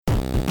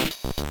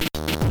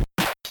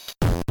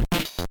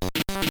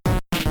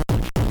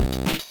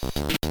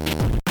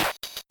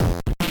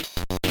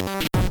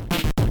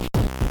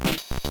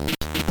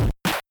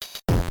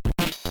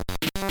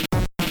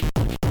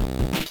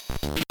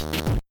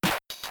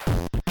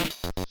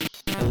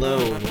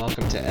Hello and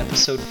welcome to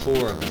episode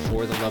 4 of the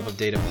For the Love of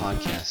Data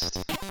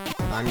podcast.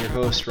 I'm your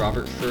host,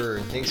 Robert Furr,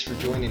 and thanks for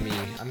joining me.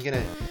 I'm going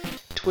to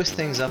twist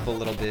things up a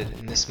little bit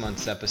in this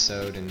month's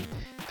episode and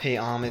pay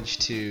homage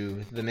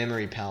to The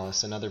Memory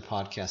Palace, another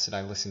podcast that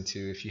I listen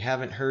to. If you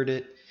haven't heard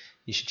it,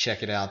 you should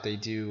check it out. They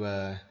do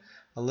a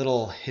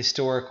little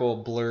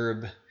historical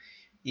blurb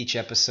each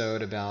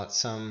episode about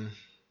some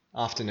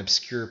often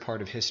obscure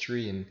part of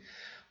history. And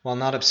while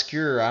not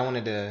obscure, I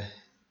wanted to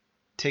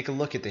take a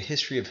look at the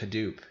history of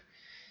Hadoop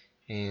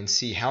and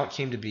see how it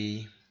came to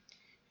be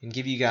and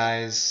give you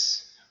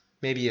guys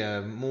maybe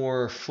a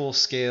more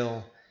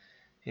full-scale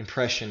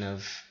impression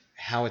of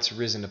how it's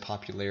risen to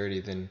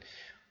popularity than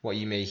what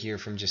you may hear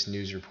from just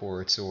news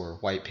reports or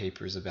white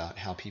papers about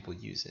how people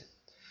use it.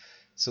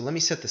 So let me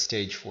set the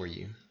stage for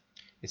you.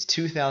 It's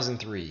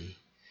 2003.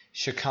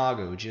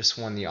 Chicago just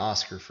won the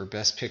Oscar for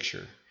Best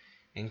Picture,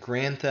 and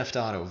Grand Theft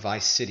Auto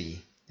Vice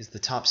City is the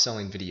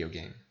top-selling video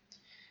game.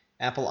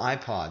 Apple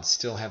iPods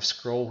still have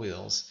scroll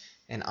wheels,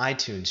 and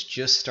iTunes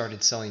just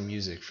started selling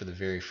music for the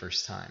very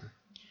first time.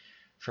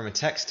 From a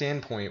tech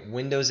standpoint,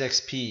 Windows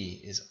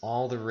XP is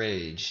all the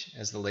rage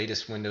as the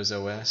latest Windows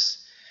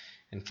OS,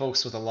 and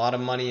folks with a lot of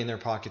money in their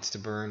pockets to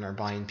burn are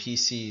buying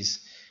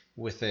PCs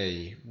with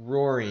a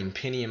roaring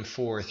Pentium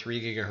 4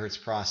 3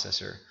 GHz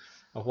processor,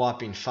 a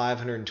whopping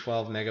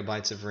 512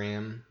 megabytes of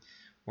RAM,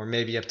 or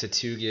maybe up to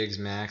 2 gigs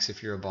max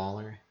if you're a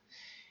baller,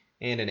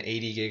 and an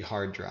 80 gig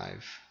hard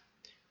drive.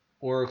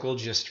 Oracle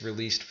just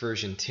released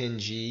version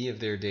 10G of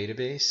their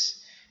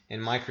database,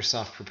 and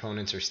Microsoft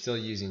proponents are still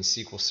using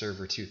SQL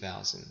Server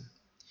 2000.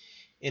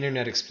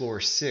 Internet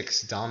Explorer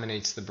 6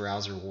 dominates the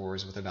browser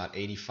wars with about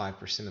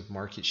 85% of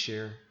market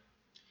share,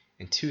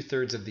 and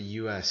 2/3 of the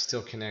US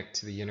still connect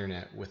to the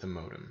internet with a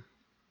modem.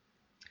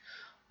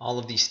 All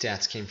of these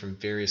stats came from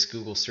various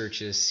Google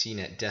searches,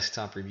 CNET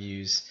desktop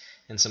reviews,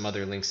 and some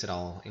other links that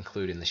I'll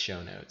include in the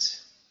show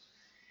notes.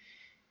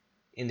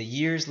 In the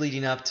years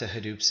leading up to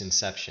Hadoop's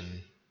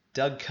inception,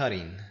 Doug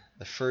Cutting,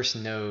 the first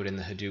node in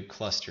the Hadoop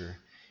cluster,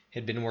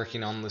 had been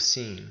working on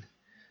Lucene,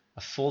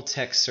 a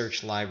full-text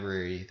search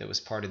library that was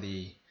part of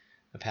the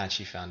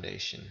Apache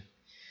Foundation.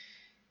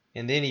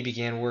 And then he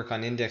began work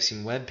on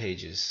indexing web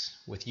pages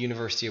with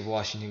University of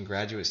Washington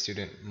graduate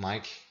student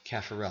Mike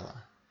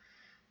Caffarella.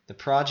 The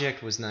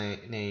project was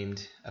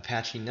named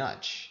Apache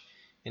Nutch,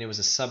 and it was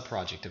a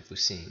sub-project of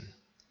Lucene.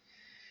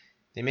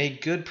 They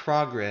made good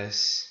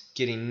progress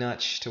getting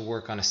Nutch to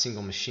work on a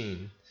single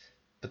machine,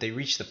 but they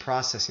reached the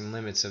processing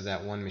limits of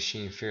that one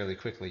machine fairly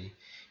quickly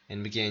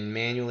and began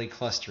manually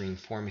clustering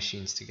 4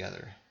 machines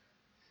together.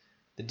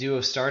 The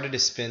duo started to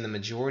spend the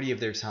majority of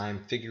their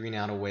time figuring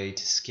out a way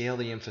to scale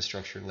the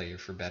infrastructure layer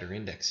for better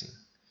indexing.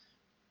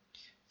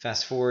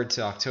 Fast forward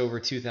to October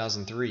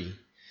 2003,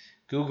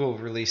 Google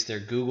released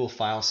their Google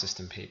File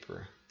System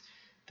paper.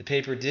 The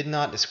paper did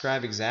not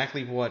describe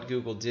exactly what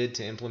Google did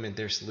to implement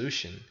their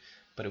solution,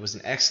 but it was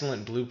an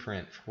excellent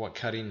blueprint for what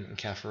Cutting and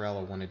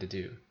Caffarella wanted to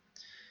do.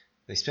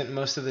 They spent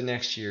most of the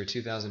next year,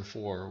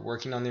 2004,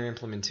 working on their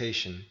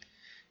implementation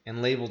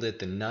and labeled it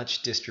the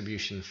Nutch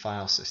Distribution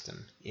File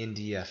System,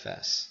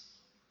 NDFS.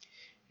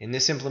 In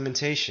this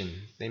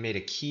implementation, they made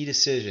a key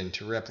decision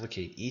to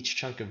replicate each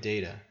chunk of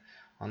data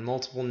on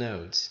multiple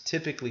nodes,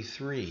 typically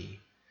 3,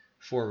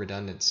 for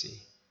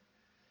redundancy.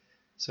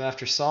 So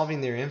after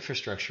solving their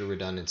infrastructure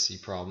redundancy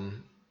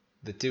problem,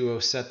 the duo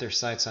set their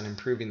sights on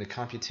improving the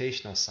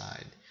computational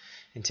side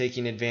and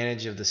taking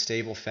advantage of the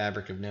stable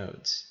fabric of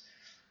nodes.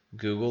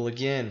 Google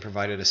again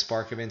provided a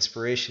spark of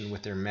inspiration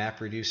with their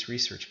MapReduce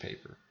research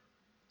paper.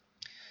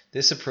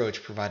 This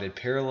approach provided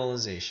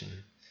parallelization,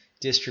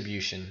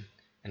 distribution,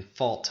 and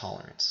fault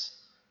tolerance.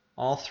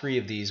 All 3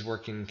 of these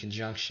work in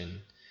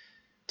conjunction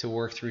to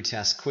work through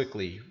tasks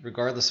quickly,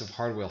 regardless of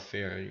hardware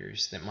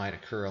failures that might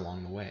occur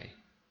along the way.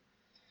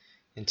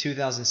 In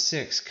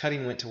 2006,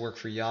 Cutting went to work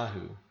for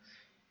Yahoo,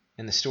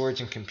 and the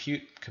storage and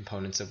compute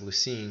components of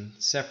Lucene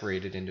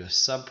separated into a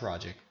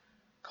sub-project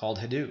called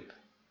Hadoop.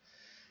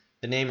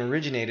 The name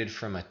originated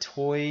from a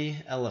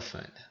toy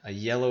elephant, a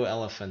yellow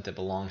elephant that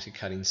belonged to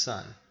Cutting's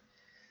son.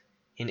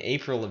 In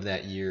April of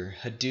that year,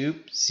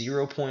 Hadoop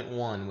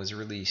 0.1 was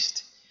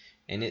released,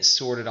 and it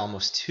sorted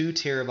almost 2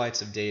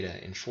 terabytes of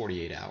data in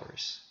 48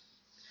 hours.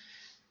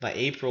 By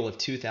April of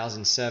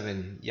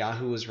 2007,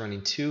 Yahoo was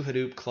running 2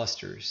 Hadoop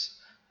clusters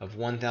of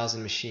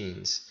 1,000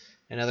 machines,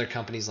 and other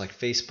companies like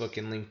Facebook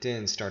and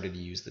LinkedIn started to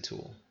use the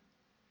tool.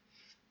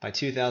 By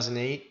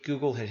 2008,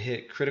 Google had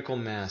hit critical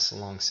mass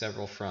along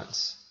several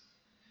fronts.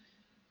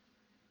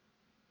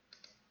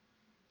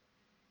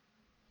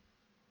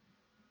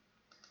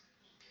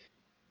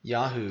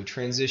 Yahoo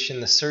transitioned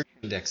the search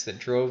index that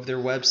drove their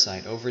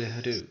website over to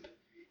Hadoop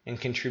and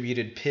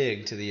contributed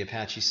Pig to the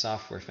Apache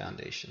Software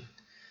Foundation.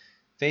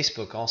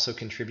 Facebook also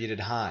contributed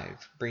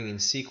Hive, bringing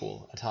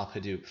SQL atop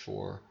Hadoop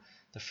for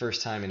the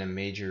first time in a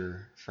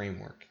major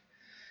framework.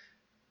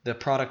 The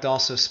product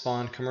also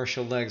spawned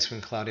commercial legs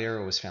when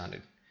Cloudera was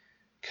founded.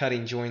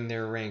 Cutting joined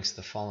their ranks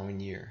the following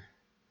year.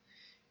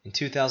 In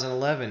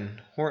 2011,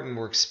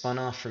 Hortonworks spun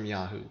off from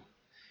Yahoo.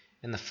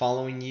 In the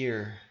following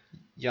year,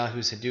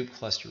 Yahoo's Hadoop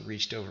cluster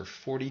reached over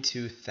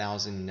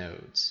 42,000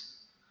 nodes.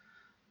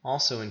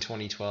 Also in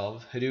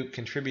 2012, Hadoop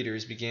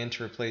contributors began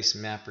to replace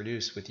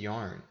MapReduce with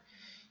Yarn,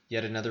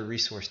 yet another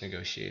resource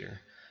negotiator,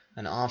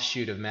 an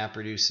offshoot of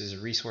MapReduce's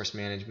resource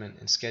management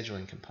and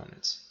scheduling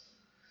components.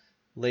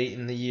 Late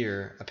in the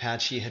year,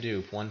 Apache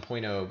Hadoop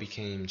 1.0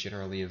 became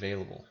generally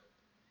available.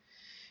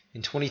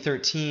 In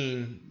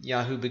 2013,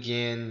 Yahoo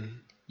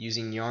began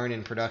using Yarn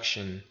in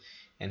production,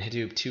 and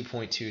Hadoop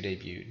 2.2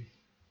 debuted.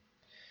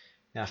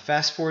 Now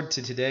fast forward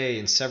to today,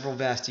 and several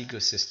vast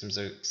ecosystems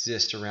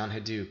exist around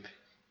Hadoop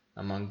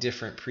among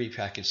different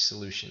prepackaged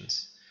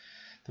solutions.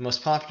 The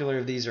most popular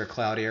of these are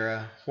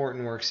Cloudera,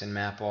 Hortonworks, and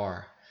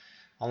MapR.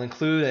 I'll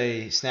include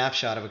a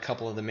snapshot of a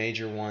couple of the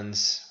major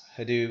ones,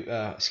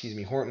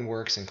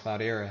 Hortonworks and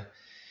Cloudera,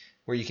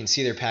 where you can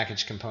see their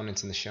packaged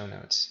components in the show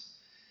notes.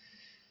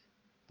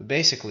 But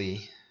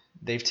basically,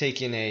 they've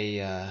taken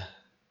a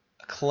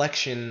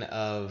collection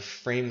of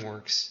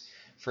frameworks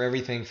for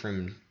everything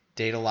from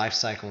data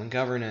lifecycle and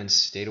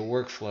governance, data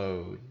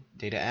workflow,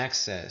 data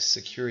access,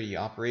 security,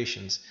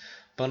 operations,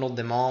 bundled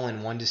them all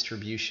in one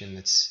distribution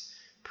that's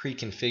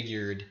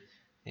pre-configured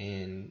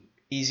and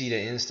easy to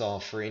install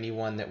for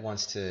anyone that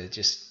wants to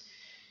just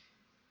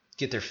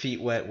get their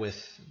feet wet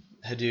with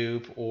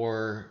Hadoop,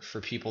 or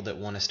for people that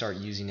want to start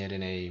using it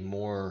in a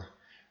more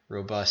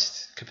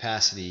robust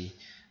capacity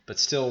but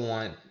still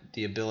want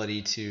the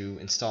ability to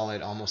install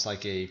it almost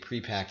like a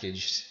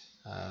prepackaged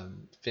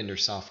vendor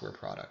software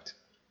product.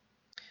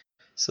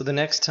 So the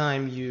next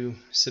time you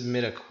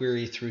submit a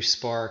query through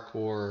Spark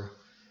or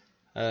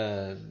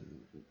a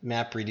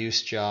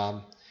MapReduce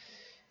job,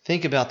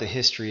 think about the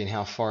history and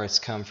how far it's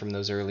come from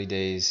those early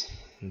days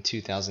in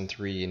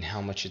 2003 and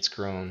how much it's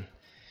grown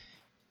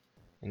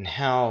and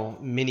how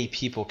many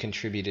people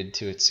contributed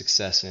to its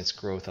success and its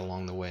growth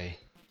along the way.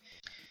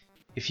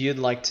 If you'd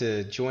like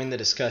to join the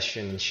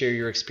discussion and share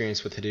your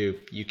experience with Hadoop,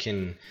 you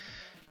can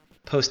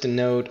post a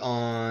note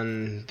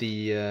on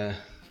the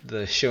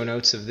show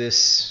notes of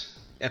this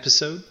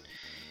episode.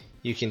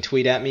 You can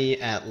tweet at me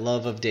at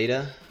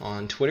loveofdata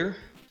on Twitter.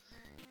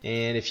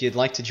 And if you'd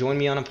like to join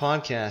me on a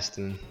podcast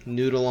and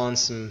noodle on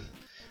some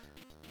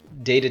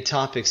data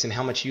topics and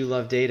how much you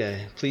love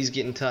data, please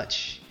get in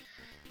touch.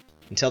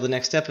 Until the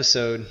next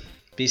episode,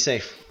 be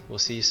safe. We'll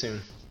see you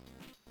soon.